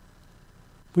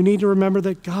 We need to remember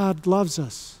that God loves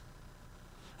us.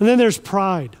 And then there's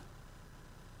pride.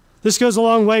 This goes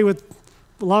along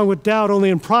with doubt. Only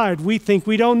in pride, we think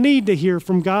we don't need to hear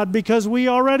from God because we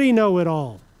already know it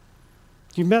all.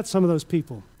 You've met some of those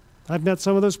people. I've met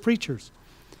some of those preachers.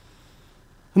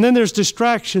 And then there's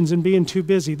distractions and being too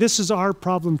busy. This is our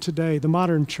problem today, the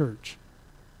modern church.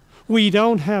 we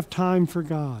don't have time for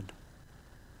God.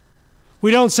 We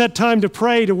don't set time to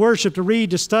pray, to worship, to read,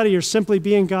 to study, or simply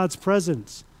be in God's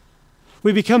presence.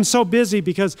 We become so busy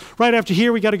because right after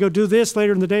here, we got to go do this.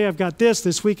 Later in the day, I've got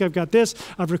this week, I've got this.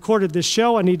 I've recorded this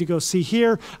show. I need to go see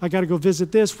here. I got to go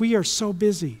visit this. We are so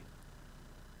busy.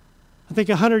 I think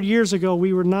 100 years ago,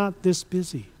 we were not this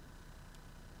busy.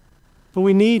 But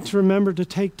we need to remember to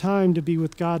take time to be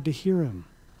with God, to hear Him.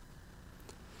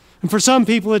 And for some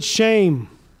people, it's shame.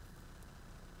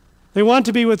 They want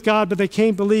to be with God, but they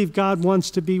can't believe God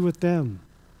wants to be with them.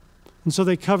 And so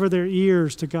they cover their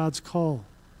ears to God's call.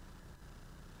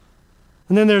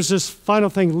 And then there's this final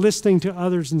thing, listening to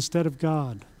others instead of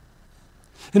God.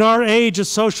 In our age of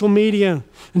social media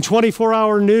and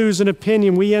 24-hour news and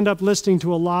opinion, we end up listening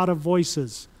to a lot of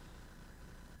voices.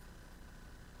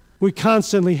 We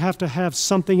constantly have to have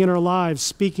something in our lives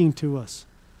speaking to us.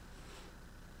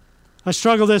 I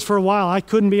struggled with this for a while. I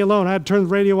couldn't be alone. I had to turn the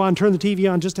radio on, turn the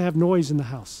TV on just to have noise in the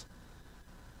house.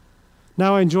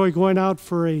 Now I enjoy going out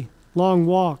for a long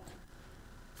walk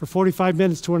for 45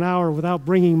 minutes to an hour without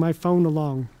bringing my phone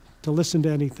along to listen to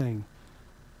anything,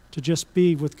 to just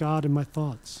be with God in my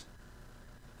thoughts.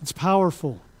 It's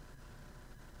powerful.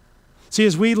 See,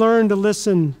 as we learn to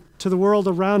listen to the world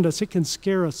around us, it can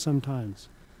scare us sometimes.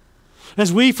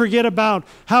 As we forget about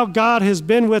how God has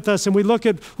been with us and we look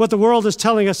at what the world is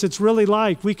telling us it's really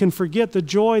like, we can forget the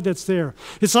joy that's there.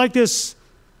 It's like this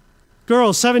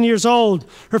girl, 7 years old.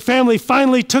 Her family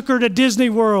finally took her to Disney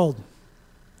World.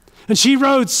 And she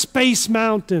rode Space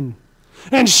Mountain.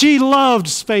 And she loved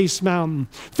Space Mountain.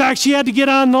 In fact, she had to get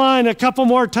online a couple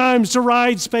more times to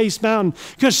ride Space Mountain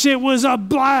because it was a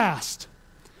blast.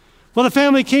 Well, the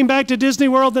family came back to Disney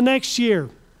World the next year.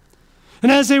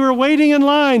 And as they were waiting in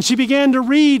line, she began to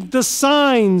read the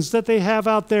signs that they have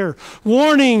out there,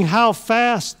 warning how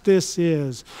fast this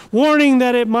is, warning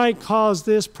that it might cause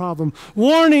this problem,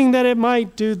 warning that it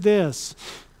might do this.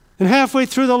 And halfway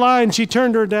through the line, she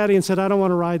turned to her daddy and said, I don't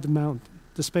want to ride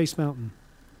the Space Mountain.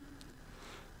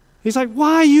 He's like,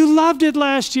 why? You loved it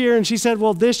last year. And she said,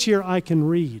 well, this year I can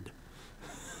read.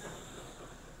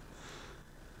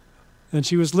 And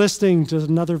she was listening to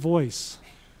another voice.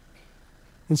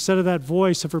 Instead of that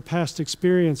voice of her past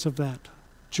experience of that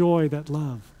joy, that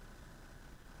love.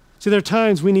 See, there are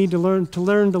times we need to learn to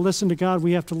listen to God.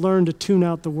 We have to learn to tune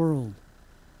out the world.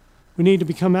 We need to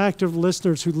become active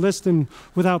listeners who listen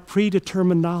without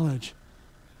predetermined knowledge.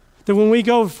 That when we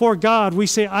go before God, we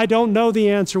say, I don't know the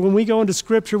answer. When we go into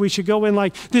Scripture, we should go in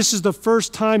like, this is the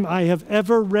first time I have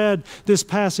ever read this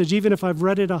passage, even if I've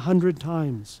read it 100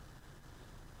 times.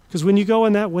 Because when you go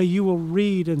in that way, you will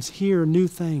read and hear new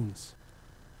things.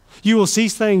 You will see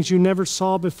things you never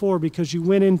saw before because you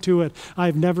went into it,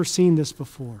 I've never seen this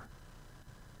before.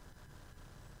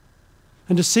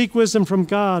 And to seek wisdom from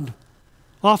God,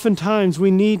 oftentimes we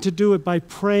need to do it by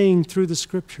praying through the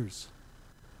Scriptures.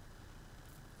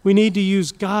 We need to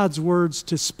use God's words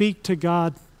to speak to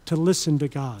God, to listen to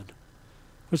God.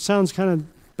 Which sounds kind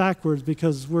of backwards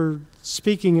because we're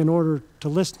speaking in order to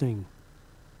listening.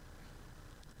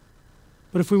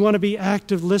 But if we want to be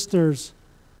active listeners,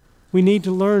 we need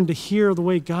to learn to hear the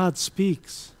way God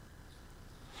speaks.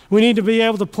 We need to be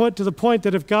able to point to the point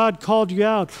that if God called you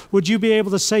out, would you be able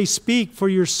to say, speak, for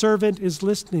your servant is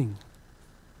listening.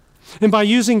 And by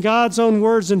using God's own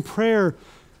words in prayer,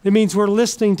 it means we're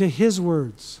listening to His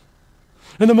words.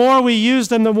 And the more we use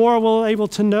them, the more we'll be able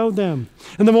to know them.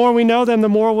 And the more we know them, the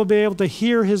more we'll be able to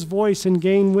hear His voice and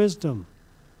gain wisdom.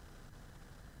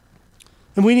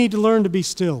 And we need to learn to be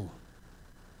still.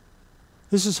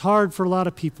 This is hard for a lot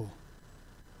of people.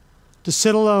 To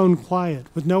sit alone, quiet,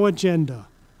 with no agenda.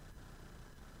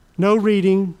 No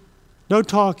reading, no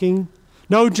talking,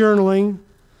 no journaling.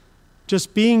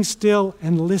 Just being still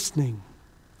and listening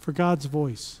for God's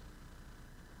voice.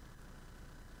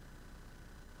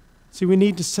 See, we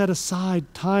need to set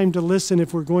aside time to listen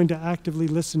if we're going to actively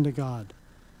listen to God.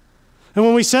 And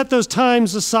when we set those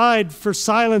times aside for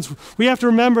silence, we have to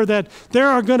remember that there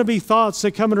are going to be thoughts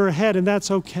that come into our head, and that's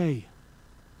okay.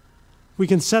 We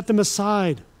can set them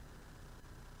aside.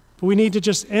 But we need to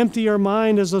just empty our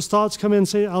mind as those thoughts come in and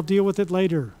say, I'll deal with it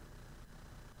later.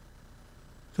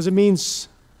 Because it means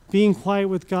being quiet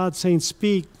with God, saying,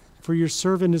 speak, for your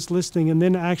servant is listening, and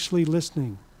then actually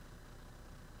listening.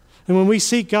 And when we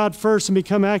seek God first and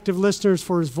become active listeners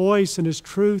for His voice and His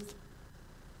truth,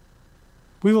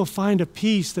 we will find a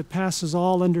peace that passes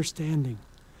all understanding.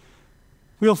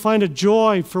 We will find a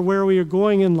joy for where we are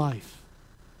going in life.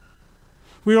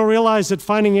 We will realize that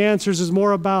finding answers is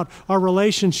more about our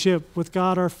relationship with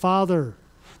God our Father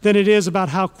than it is about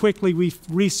how quickly we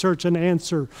research an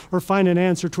answer or find an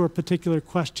answer to a particular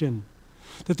question.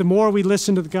 That the more we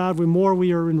listen to God, the more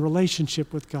we are in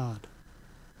relationship with God.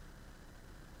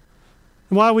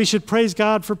 And while we should praise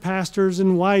God for pastors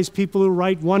and wise people who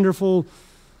write wonderful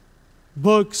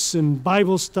books and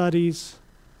Bible studies,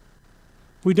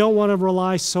 we don't want to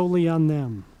rely solely on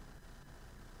them.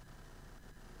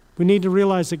 We need to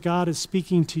realize that God is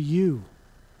speaking to you.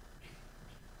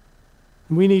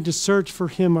 And we need to search for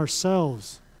Him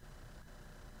ourselves,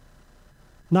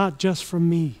 not just from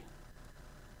me.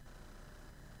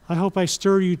 I hope I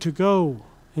stir you to go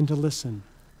and to listen.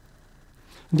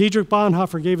 Dietrich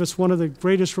Bonhoeffer gave us one of the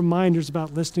greatest reminders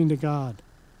about listening to God.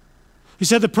 He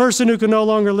said, the person who can no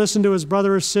longer listen to his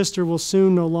brother or sister will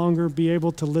soon no longer be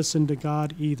able to listen to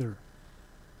God either.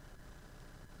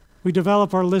 We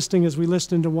develop our listening as we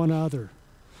listen to one another,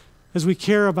 as we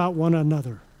care about one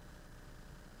another,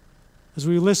 as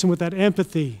we listen with that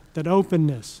empathy, that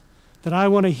openness, that I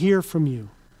want to hear from you.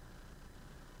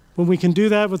 When we can do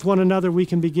that with one another, we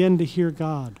can begin to hear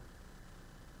God.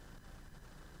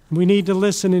 We need to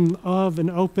listen in love and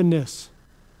openness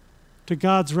to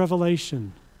God's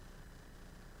revelation.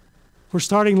 We're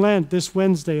starting Lent this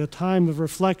Wednesday, a time of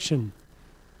reflection.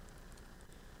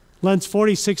 Lent's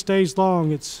 46 days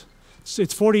long. It's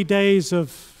 40 days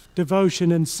of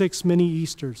devotion and 6 mini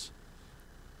Easters.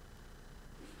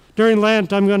 During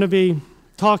Lent, I'm going to be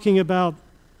talking about,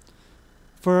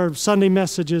 for our Sunday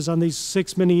messages on these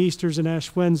 6 mini Easters and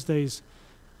Ash Wednesdays,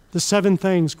 the 7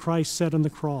 things Christ said on the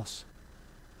cross.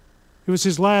 It was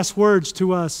His last words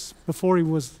to us before He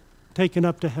was taken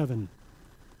up to heaven.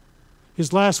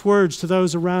 His last words to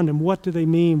those around Him. What do they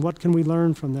mean? What can we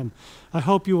learn from them? I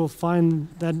hope you will find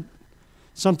that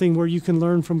something where you can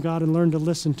learn from God and learn to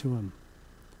listen to Him.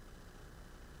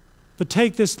 But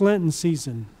take this Lenten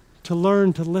season to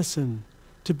learn to listen,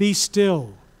 to be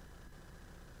still,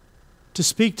 to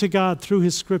speak to God through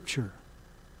His Scripture.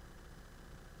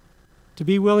 To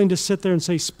be willing to sit there and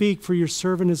say, speak, for your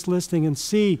servant is listening, and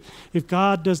see if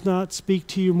God does not speak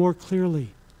to you more clearly.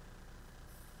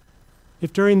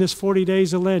 If during this 40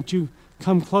 days of Lent you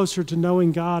come closer to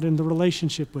knowing God and the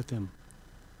relationship with Him,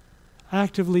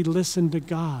 actively listen to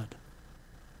God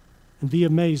and be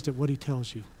amazed at what He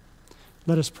tells you.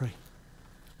 Let us pray.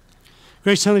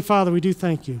 Gracious Heavenly Father, we do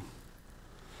thank You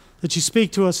that You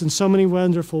speak to us in so many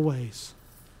wonderful ways.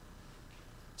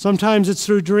 Sometimes it's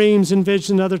through dreams and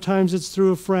vision, other times it's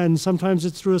through a friend, sometimes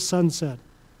it's through a sunset,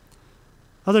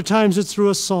 other times it's through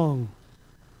a song.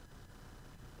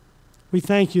 We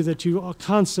thank You that You are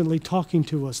constantly talking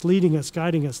to us, leading us,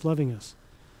 guiding us, loving us.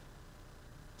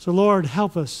 So Lord,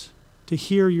 help us to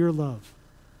hear Your love.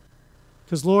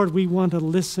 Because Lord, we want to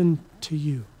listen to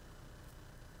You.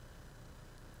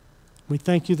 We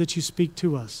thank You that You speak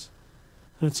to us.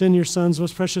 And it's in Your Son's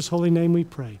most precious holy name we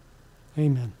pray.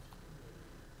 Amen.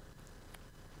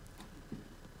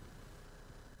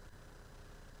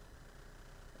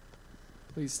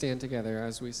 Please stand together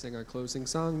as we sing our closing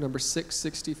song, number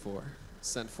 664,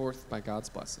 Sent Forth by God's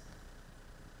Blessing.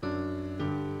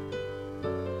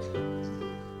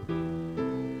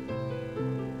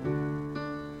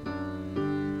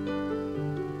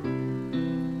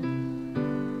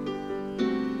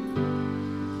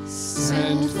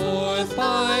 Sent forth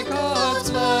by God's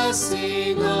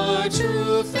blessing, our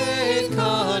true faith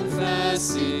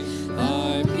confessing,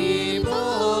 thy people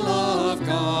of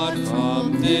God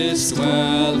from this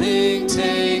dwelling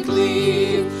take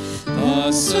leave.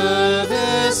 The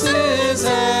service is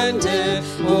ended,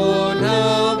 oh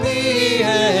now be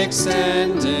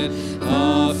extended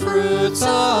the fruits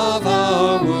of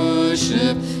our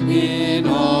worship in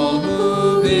all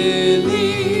who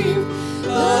believe.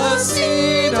 The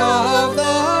seed of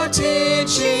the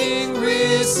teaching,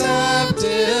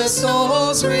 receptive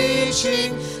souls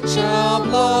reaching, shall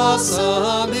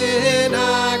blossom in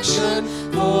action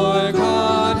for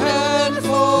God and for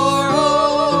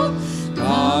all.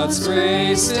 God's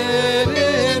grace did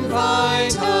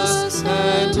invite us,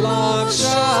 and love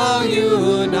shall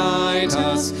unite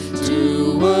us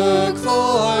to work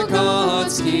for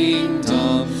God's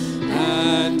kingdom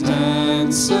and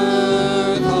answer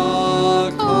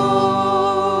the call.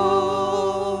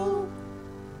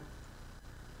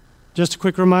 Just a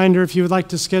quick reminder, if you would like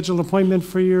to schedule an appointment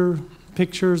for your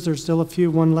pictures, there's still a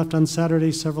few, one left on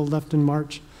Saturday, several left in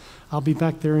March. I'll be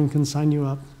back there and can sign you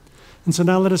up. And so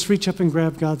now let us reach up and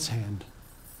grab God's hand,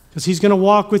 because He's going to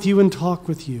walk with you and talk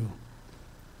with you.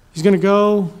 He's going to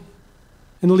go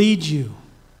and lead you.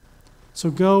 So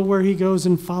go where He goes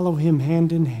and follow Him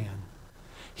hand in hand.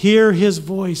 Hear His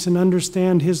voice and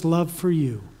understand His love for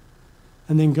you,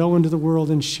 and then go into the world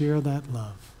and share that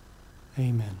love.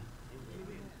 Amen.